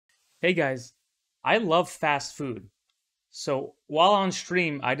Hey guys, I love fast food. So while on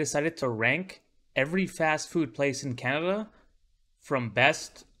stream, I decided to rank every fast food place in Canada from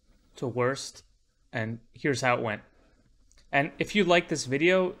best to worst, and here's how it went. And if you like this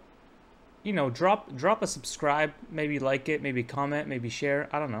video, drop a subscribe, maybe like it, maybe comment, maybe share,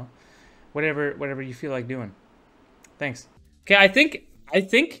 I don't know. Whatever you feel like doing. Thanks. Okay, I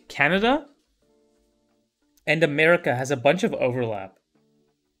think Canada and America has a bunch of overlap.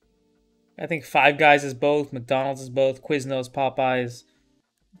 I think Five Guys is both, McDonald's is both, Quiznos, Popeyes.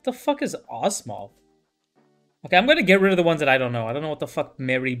 What the fuck is Osmall? Okay, I'm gonna get rid of the ones that I don't know. I don't know what the fuck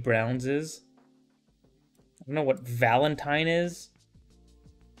Mary Brown's is. I don't know what Valentine is.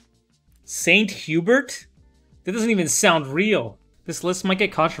 Saint Hubert? That doesn't even sound real. This list might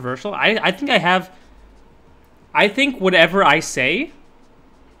get controversial. I think whatever I say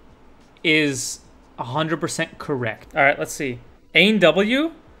is 100% correct. Alright, let's see.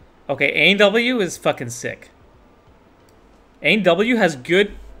 A&W? Okay, A&W is fucking sick. A&W has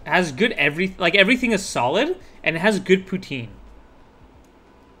good everything is solid and it has good poutine.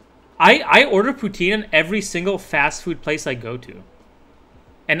 I order poutine in every single fast food place I go to.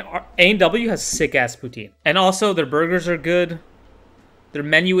 And A&W has sick ass poutine. And also their burgers are good. Their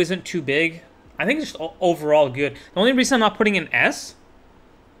menu isn't too big. I think it's just overall good. The only reason I'm not putting an S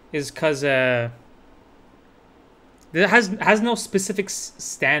is because it has no specific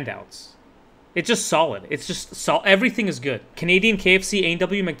standouts. It's just solid. It's just everything is good. Canadian KFC,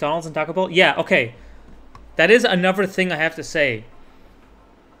 A&W, McDonald's, and Taco Bell. Yeah, okay. That is another thing I have to say.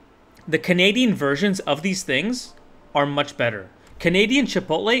 The Canadian versions of these things are much better. Canadian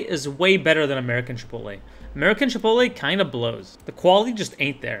Chipotle is way better than American Chipotle. American Chipotle kind of blows. The quality just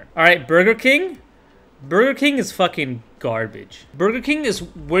ain't there. All right, Burger King. Burger King is fucking garbage. Burger King is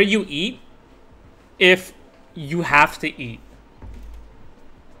where you eat if you have to eat.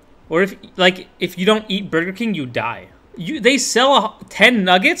 Or if you don't eat Burger King, you die. They sell 10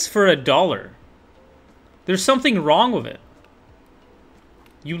 nuggets for $1. There's something wrong with it.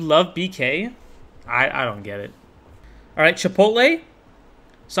 You love BK? I don't get it. All right, Chipotle.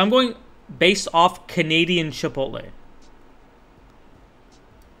 So I'm going based off Canadian Chipotle.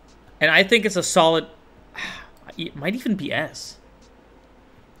 And I think it's a solid... It might even be S.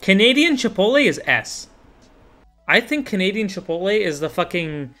 Canadian Chipotle is S. I think Canadian Chipotle is the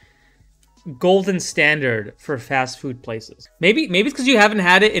fucking golden standard for fast food places. Maybe it's because you haven't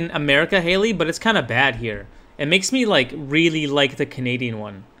had it in America, Haley, but it's kind of bad here. It makes me really like the Canadian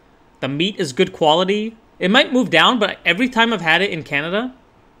one. The meat is good quality. It might move down, but every time I've had it in Canada,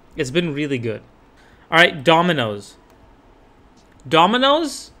 it's been really good. All right, Domino's.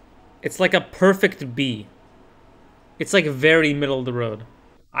 Domino's, it's like a perfect B. It's like very middle of the road.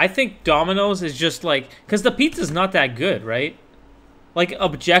 I think Domino's is just because the pizza's not that good, right? Like,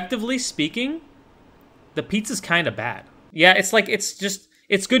 objectively speaking, the pizza's kind of bad. Yeah,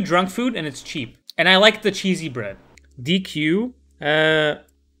 it's good drunk food and it's cheap. And I like the cheesy bread. DQ,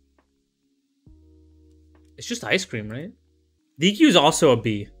 it's just ice cream, right? DQ is also a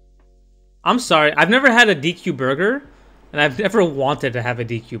B. I'm sorry, I've never had a DQ burger, and I've never wanted to have a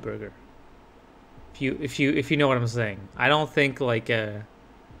DQ burger. If you know what I'm saying. I don't think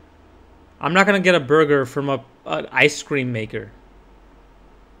I'm not gonna get a burger from an ice cream maker.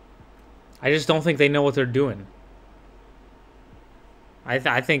 I just don't think they know what they're doing. I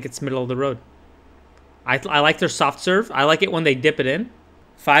think it's middle of the road. I like their soft serve. I like it when they dip it in.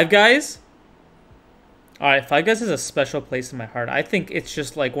 Five Guys. Alright, Five Guys is a special place in my heart. I think it's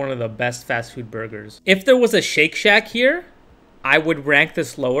just one of the best fast food burgers. If there was a Shake Shack here, I would rank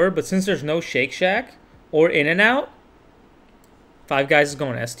this lower. But since there's no Shake Shack or In-N-Out, Five Guys is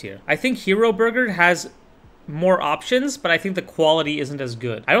going S tier. I think Hero Burger has more options, but I think the quality isn't as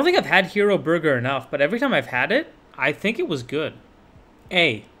good. I don't think I've had Hero Burger enough, but every time I've had it, I think it was good.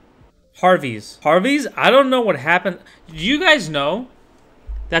 A. Harvey's. Harvey's, I don't know what happened. Do you guys know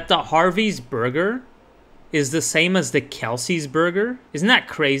that the Harvey's burger is the same as the Kelsey's burger? Isn't that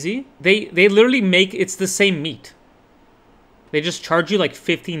crazy? They literally it's the same meat. They just charge you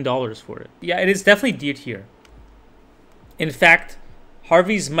 $15 for it. Yeah, it is definitely D tier. In fact,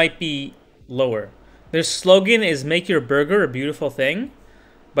 Harvey's might be lower. Their slogan is make your burger a beautiful thing,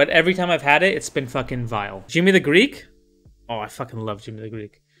 but every time I've had it, it's been fucking vile. Jimmy the Greek? Oh, I fucking love Jimmy the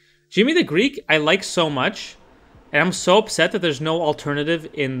Greek. Jimmy the Greek, I like so much, and I'm so upset that there's no alternative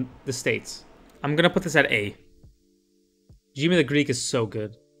in the States. I'm gonna put this at A. Jimmy the Greek is so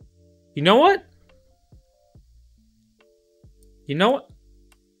good. You know what? You know what?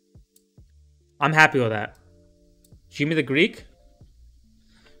 I'm happy with that. Jimmy the Greek?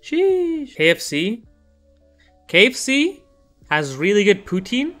 Sheesh. KFC? KFC has really good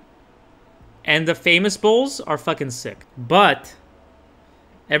poutine, And the famous bowls are fucking sick. But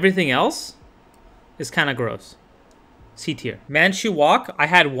everything else is kind of gross. C tier. Manchu Wok, I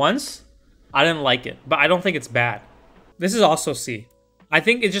had once. I didn't like it, but I don't think it's bad. This is also C. I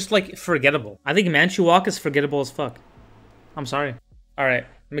think it's just like forgettable. I think Manchu Wok is forgettable as fuck. I'm sorry. All right,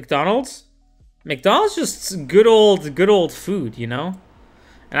 McDonald's. McDonald's just good old food, you know?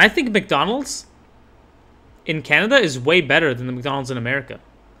 And I think McDonald's in Canada is way better than the McDonald's in America.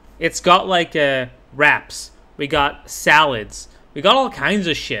 It's got like wraps. We got salads. We got all kinds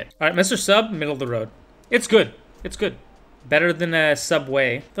of shit. All right, Mr. Sub, middle of the road. It's good. It's good. Better than a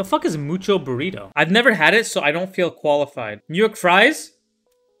Subway. The fuck is Mucho Burrito? I've never had it, so I don't feel qualified. New York fries?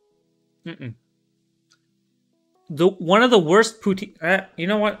 One of the worst poutine. You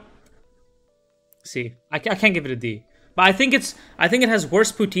know what? C. I can't give it a D. But I think it has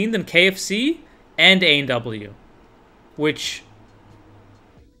worse poutine than KFC and A&W. Which,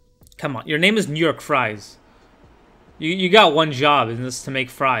 come on, your name is New York Fries. You got one job, and this is to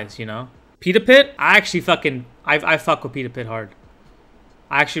make fries, you know? Pita Pit? I actually fucking I fuck with Pita Pit hard.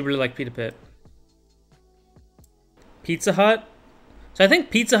 I actually really like Pita Pit. Pizza Hut? So I think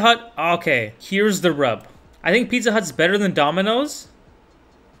Pizza Hut, okay, here's the rub. I think Pizza Hut's better than Domino's,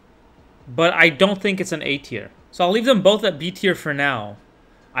 but I don't think it's an A tier. So I'll leave them both at B tier for now.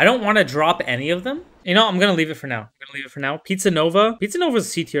 I don't want to drop any of them. You know, I'm going to leave it for now. Pizza Nova. Pizza Nova's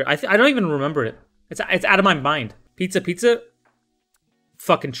C tier. I don't even remember it. It's out of my mind. Pizza.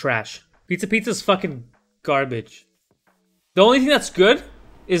 Fucking trash. Pizza's fucking garbage. The only thing that's good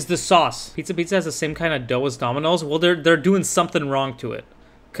is the sauce. Pizza has the same kind of dough as Domino's. Well, they're doing something wrong to it,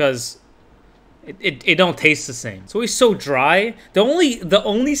 cause it don't taste the same. It's always so dry. The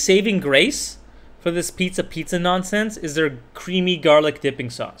only saving grace for this pizza nonsense is their creamy garlic dipping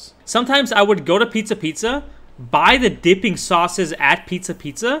sauce. Sometimes I would go to Pizza, buy the dipping sauces at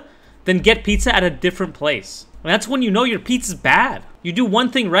Pizza, then get pizza at a different place. And that's when you know your pizza's bad. You do one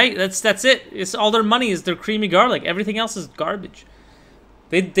thing right, that's it. It's all their money is their creamy garlic. Everything else is garbage.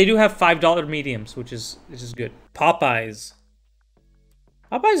 They do have $5 mediums, which is good. Popeyes.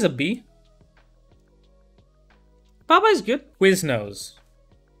 Popeyes a B. Popeyes good. Quiznos.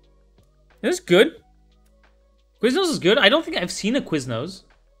 It's good. Quiznos is good. I don't think I've seen a Quiznos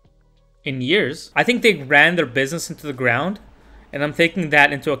in years. I think they ran their business into the ground, and I'm taking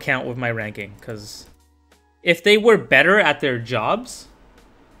that into account with my ranking, because if they were better at their jobs,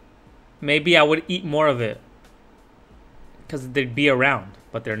 maybe I would eat more of it, because they'd be around,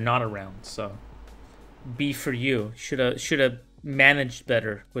 but they're not around. So B for you. Should have managed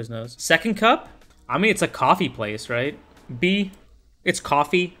better, Quiznos. Second Cup, I mean, it's a coffee place, right? B, it's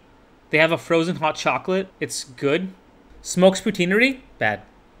coffee. They have a frozen hot chocolate. It's good. Smokes Poutineery, bad.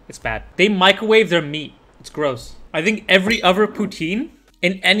 It's bad. They microwave their meat. It's gross. I think every other poutine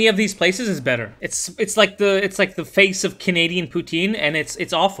in any of these places is better. It's like the face of Canadian poutine, and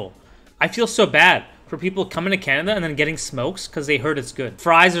it's awful. I feel so bad for people coming to Canada and then getting smokes because they heard it's good.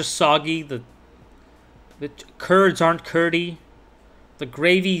 Fries are soggy. The curds aren't curdy. The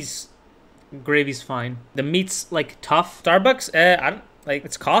gravy's fine. The meat's like tough. Starbucks, I don't like.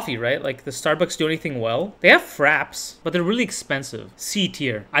 It's coffee, right? Like, the Starbucks do anything well? They have fraps, but they're really expensive. C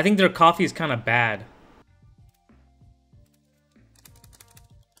tier. I think their coffee is kind of bad.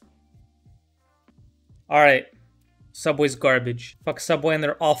 Alright, Subway's garbage. Fuck Subway and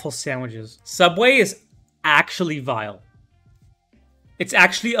their awful sandwiches. Subway is actually vile. It's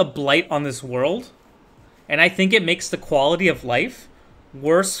actually a blight on this world, and I think it makes the quality of life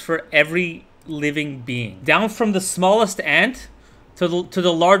worse for every living being. Down from the smallest ant to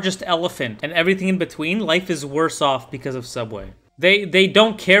the largest elephant and everything in between, life is worse off because of Subway. They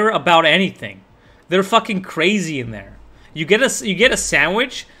don't care about anything. They're fucking crazy in there. You get a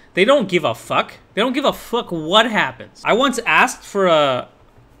sandwich, they don't give a fuck. They don't give a fuck what happens. I once asked for a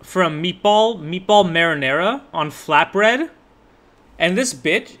meatball marinara on flatbread, and this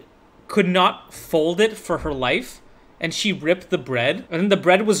bitch could not fold it for her life, and she ripped the bread. And then the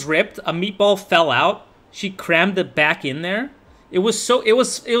bread was ripped, a meatball fell out, she crammed it back in there. It was so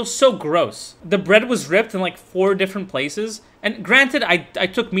gross. The bread was ripped in like 4 different places. And granted, I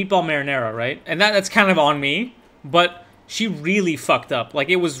took meatball marinara, right? And that's kind of on me, but she really fucked up. Like,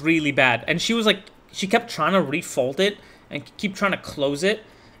 it was really bad. And she was like, she kept trying to refold it and keep trying to close it.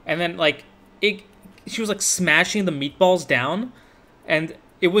 And then like she was like smashing the meatballs down, and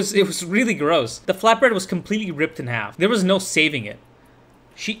it was really gross. The flatbread was completely ripped in half. There was no saving it.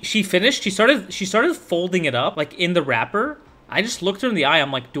 She finished. She started folding it up like in the wrapper. I just looked her in the eye. I'm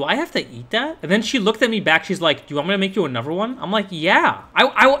like, do I have to eat that? And then she looked at me back. She's like, do you want me to make you another one? I'm like, yeah.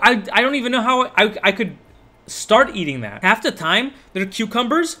 I don't even know how I could start eating that. Half the time, their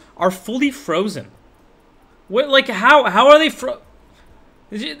cucumbers are fully frozen. What, like, how are they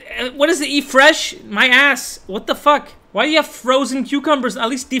what is it, eat fresh? My ass. What the fuck? Why do you have frozen cucumbers? At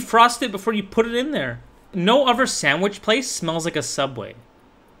least defrost it before you put it in there. No other sandwich place smells like a Subway.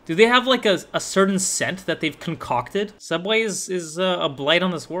 Do they have like a certain scent that they've concocted? Subway is a blight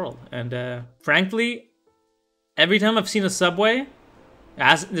on this world. And frankly, every time I've seen a Subway,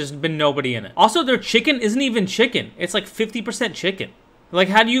 there's been nobody in it. Also, their chicken isn't even chicken. It's like 50% chicken. Like,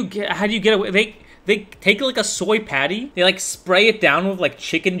 how do you get away? They take like a soy patty, they like spray it down with like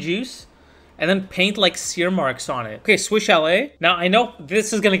chicken juice, and then paint like sear marks on it. Okay, Swiss Chalet. Now I know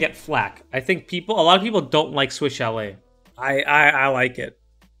this is gonna get flack. I think a lot of people don't like Swiss Chalet. I like it.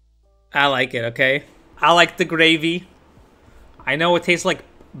 I like it, okay? I like the gravy. I know it tastes like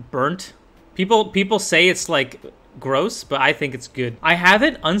burnt. People say it's like gross, but I think it's good. I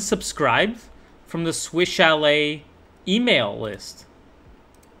haven't unsubscribed from the Swiss Chalet email list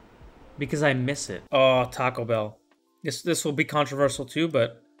because I miss it. Oh, Taco Bell. This will be controversial too,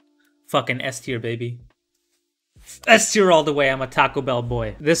 but fucking S tier, baby. S tier all the way. I'm a Taco Bell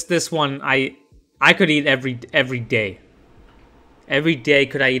boy. This one I could eat every day. Every day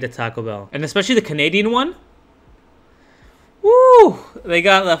could I eat a Taco Bell. And especially the Canadian one. Woo! They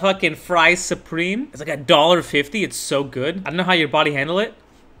got the fucking fries supreme. It's like $1.50. It's so good. I don't know how your body handle it.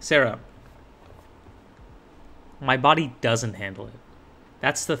 Sarah. My body doesn't handle it.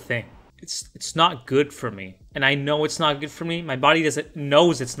 That's the thing. It's not good for me. And I know it's not good for me. My body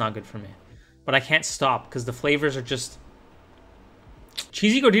knows it's not good for me. But I can't stop because the flavors are just...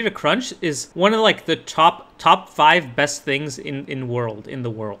 Cheesy Gordita Crunch is one of like the top 5 best things in the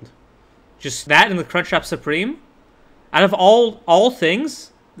world. Just that and the Crunchwrap Supreme. Out of all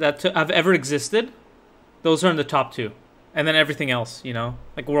things that have ever existed, those are in the top 2. And then everything else, you know,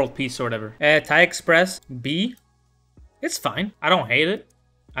 like world peace or whatever. Thai Express B. It's fine. I don't hate it.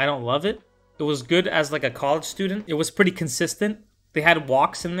 I don't love it. It was good as like a college student. It was pretty consistent. They had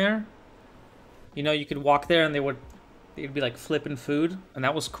walks in there. You know, you could walk there and they'd be like flipping food, and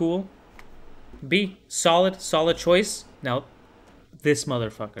that was cool. B, solid choice. Now, this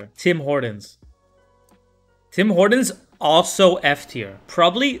motherfucker, Tim Hortons. Tim Hortons also F tier.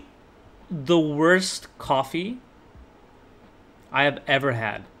 Probably the worst coffee I have ever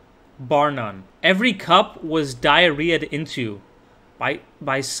had, bar none. Every cup was diarrheaed into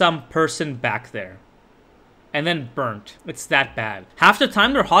by some person back there, and then burnt. It's that bad. Half the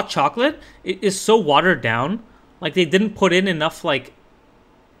time, their hot chocolate is so watered down. Like, they didn't put in enough, like,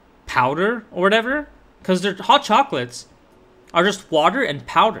 powder or whatever. Because their hot chocolates are just water and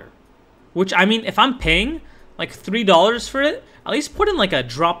powder. Which, I mean, if I'm paying, like, $3 for it, at least put in, like, a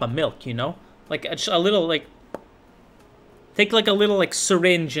drop of milk, you know? Like, a little, like... Take, like, a little, like,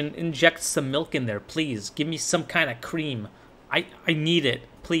 syringe and inject some milk in there, please. Give me some kind of cream. I need it,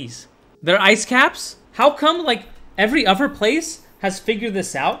 please. Their ice caps? How come, like, every other place has figured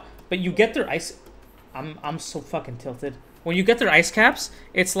this out, but you get their ice... I'm so fucking tilted. When you get their ice caps,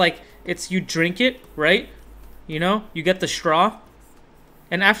 it's like, you drink it, right? You know, you get the straw.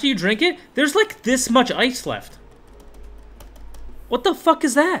 And after you drink it, there's like this much ice left. What the fuck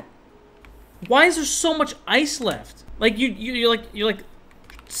is that? Why is there so much ice left? Like, you're like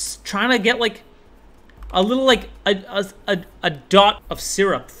trying to get like a little, like a dot of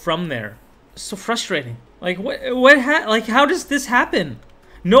syrup from there. It's so frustrating. Like, like, how does this happen?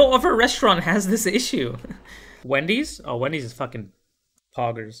 No other restaurant has this issue. Wendy's? Oh, Wendy's is fucking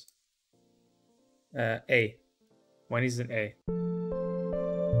poggers. A. Wendy's is an A.